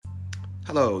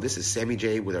Hello, this is Sammy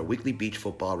J with our weekly beach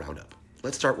football roundup.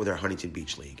 Let's start with our Huntington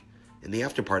Beach League. In the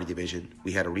after-party division,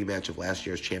 we had a rematch of last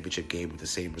year's championship game with the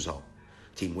same result.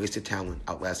 Team Wasted Talent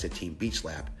outlasted Team Beach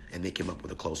Lab, and they came up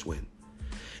with a close win.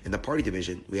 In the party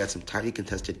division, we had some tightly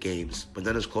contested games, but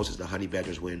none as close as the Honey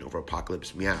Badgers win over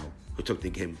Apocalypse Meow, who took the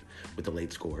game with the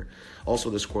late score.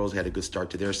 Also, the Squirrels had a good start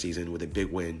to their season with a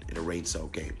big win in a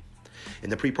rain-soaked game.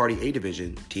 In the pre-party A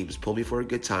division, teams Pull Me For a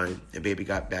Good Time and Baby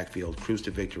Got Backfield cruised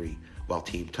to victory, while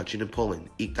Team Touching and Pulling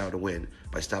eked out a win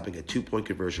by stopping a 2-point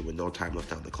conversion with no time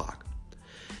left on the clock.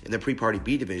 In the pre-party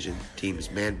B division,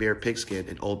 teams Man Bear Pigskin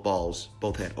and Old Balls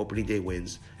both had opening day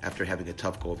wins after having a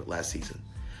tough go of it last season.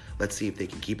 Let's see if they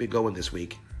can keep it going this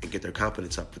week and get their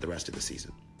confidence up for the rest of the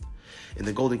season. In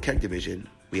the Golden Keg division,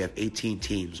 we have 18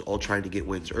 teams all trying to get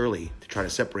wins early to try to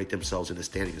separate themselves in the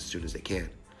standing as soon as they can.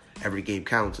 Every game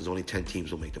counts as only 10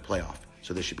 teams will make the playoff,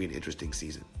 so this should be an interesting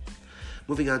season.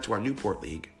 Moving on to our Newport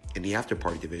League, in the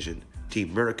after-party division,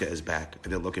 Team Murica is back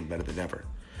and they're looking better than ever.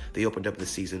 They opened up the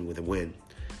season with a win,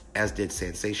 as did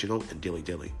Sensational and Dilly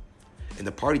Dilly. In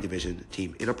the party division,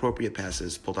 Team Inappropriate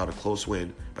Passes pulled out a close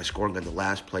win by scoring on the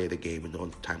last play of the game with no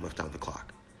time left on the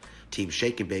clock. Team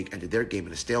Shake and Bake ended their game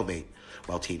in a stalemate,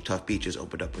 while Team Tough Beaches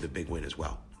opened up with a big win as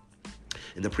well.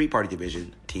 In the pre-party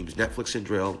division, teams Netflix and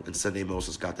Drill and Sunday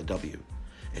Moses got the W.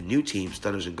 And new team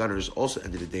Stunners and Gunners also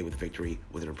ended the day with victory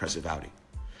with an impressive outing.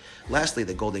 Lastly,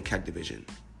 the Golden Keg division.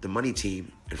 The Money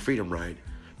Team and Freedom Ride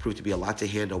proved to be a lot to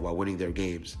handle while winning their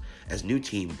games, as new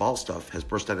team Ball Stuff has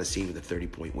burst on the scene with a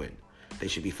 30-point win. They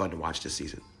should be fun to watch this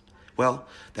season. Well,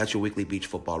 that's your weekly beach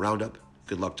football roundup.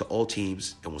 Good luck to all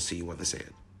teams, and we'll see you on the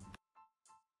sand.